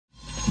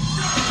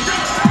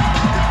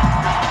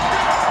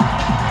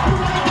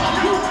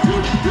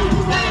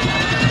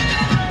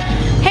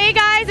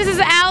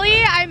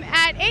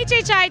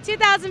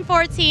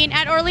2014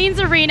 at Orleans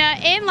Arena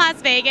in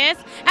Las Vegas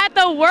at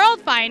the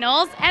World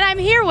Finals, and I'm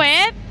here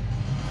with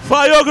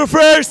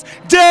Flyographers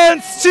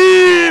Dance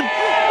Team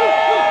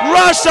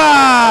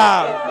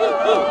Russia!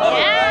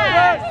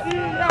 Yes!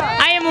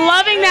 I am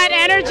loving that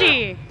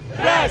energy.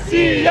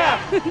 Russia!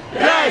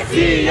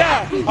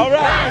 Russia! All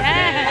right.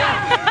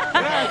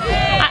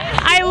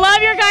 I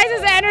love your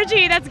guys'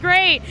 energy. That's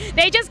great.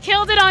 They just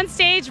killed it on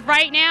stage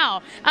right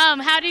now.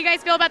 How do you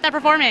guys feel about that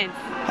performance?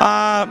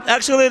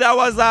 Actually, that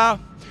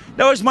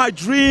was my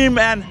dream,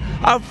 and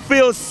I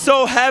feel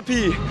so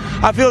happy.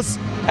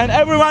 And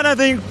everyone, I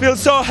think, feels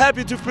so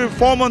happy to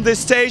perform on this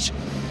stage,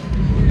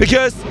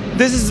 because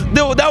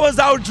that was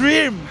our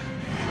dream.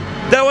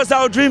 That was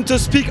our dream, to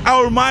speak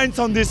our minds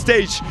on this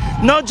stage,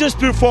 not just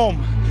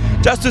perform,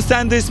 just to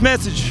send this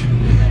message.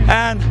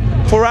 And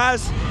for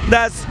us,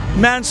 that's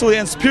mentally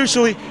and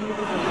spiritually,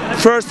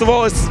 first of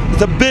all, it's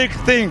a big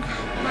thing.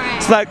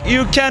 It's like,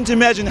 you can't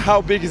imagine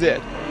how big is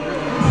it.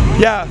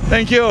 Yeah,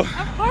 thank you.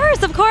 Of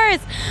course, of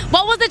course.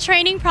 What was the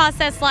training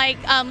process like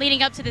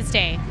leading up to this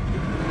day?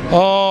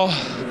 Oh,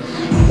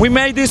 we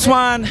made this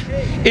one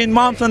in a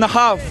month and a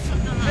half,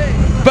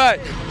 but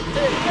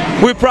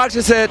we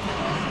practiced it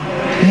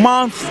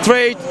month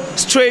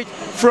straight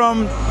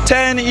from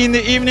 10 in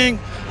the evening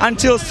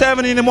until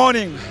 7 in the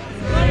morning.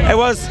 It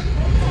was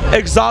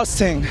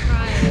exhausting.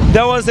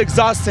 That was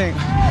exhausting.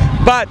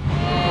 But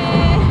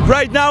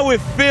right now we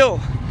feel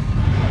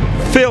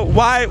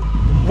why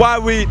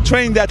we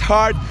train that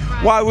hard,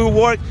 why we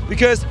work,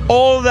 because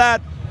all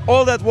that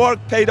work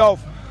paid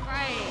off.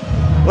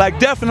 Right. Like,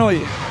 definitely.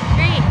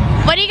 Great.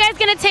 What are you guys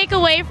gonna take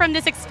away from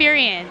this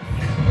experience?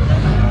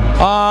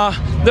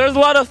 There's a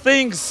lot of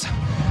things.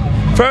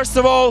 First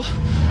of all,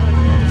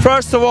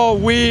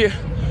 we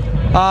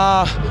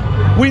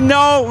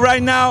know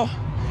right now.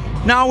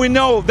 Now we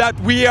know that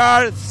we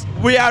are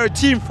a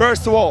team.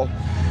 First of all,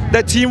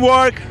 the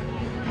teamwork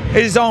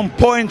is on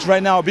point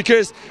right now,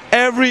 because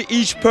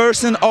each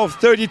person of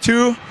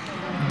 32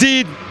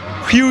 did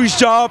huge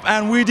job,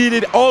 and we did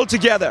it all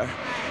together.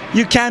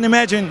 You can't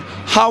imagine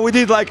how we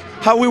did, like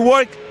how we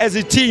work as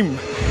a team,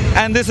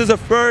 and this is the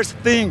first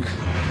thing.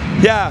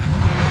 Yeah,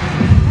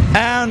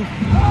 and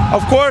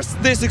of course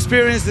this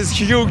experience is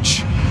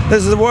huge.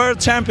 This is a world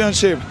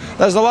championship.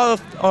 There's a lot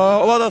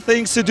of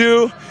things to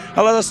do,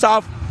 a lot of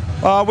stuff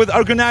with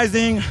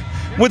organizing,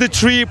 with the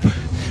trip,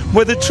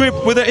 with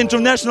the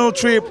international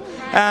trip,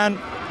 and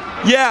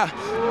yeah,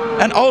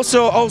 and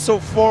also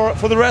for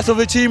the rest of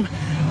the team,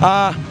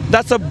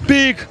 that's a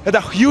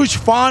huge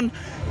fun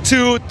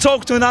to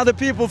talk to other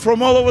people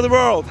from all over the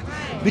world,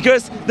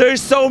 because there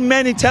is so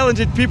many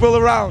talented people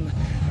around.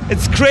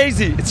 It's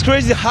crazy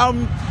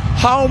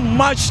how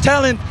much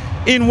talent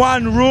in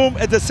one room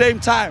at the same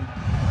time.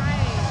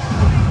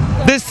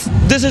 This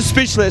is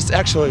speechless,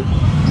 actually.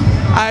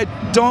 I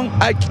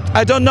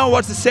don't know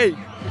what to say.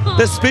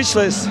 They're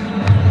speechless.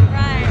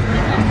 Right.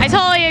 I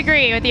totally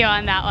agree with you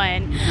on that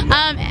one.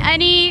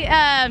 Any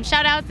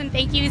shout outs and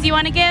thank yous you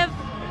want to give?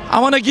 I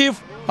want to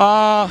give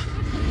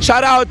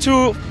shout out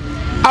to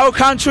our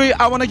country.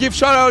 I want to give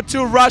shout out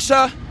to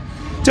Russia,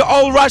 to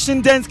all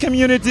Russian dance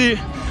community.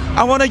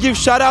 I want to give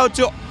shout out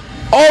to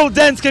all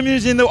dance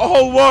community in the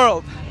whole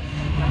world.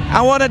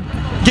 I want to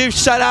give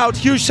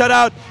huge shout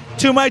out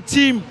to my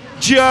team,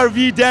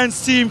 GRV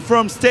dance team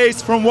from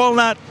States, from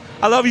Walnut.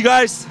 I love you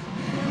guys.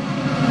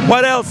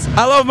 What else?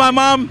 I love my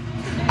mom.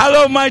 I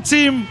love my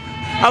team.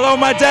 I love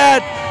my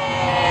dad.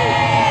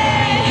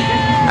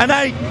 And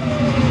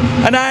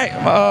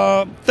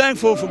I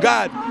thankful for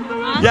God.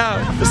 Awesome.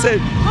 Yeah, that's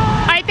it.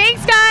 All right,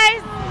 thanks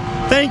guys.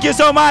 Thank you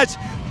so much.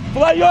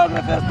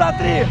 Flyographers на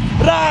 3.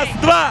 Раз,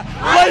 два.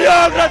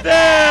 Flyographers!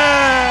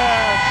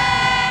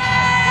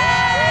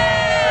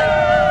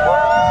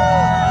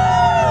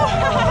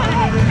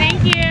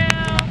 Thank you.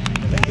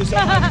 Thank you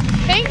so much.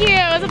 Thank you.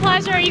 It was a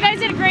pleasure. You guys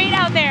did great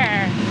out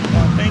there.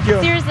 Thank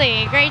you.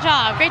 Seriously, great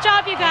job. Great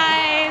job, you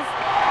guys.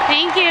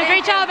 Thank you.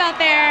 Great job out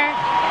there.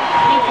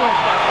 Thank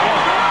you.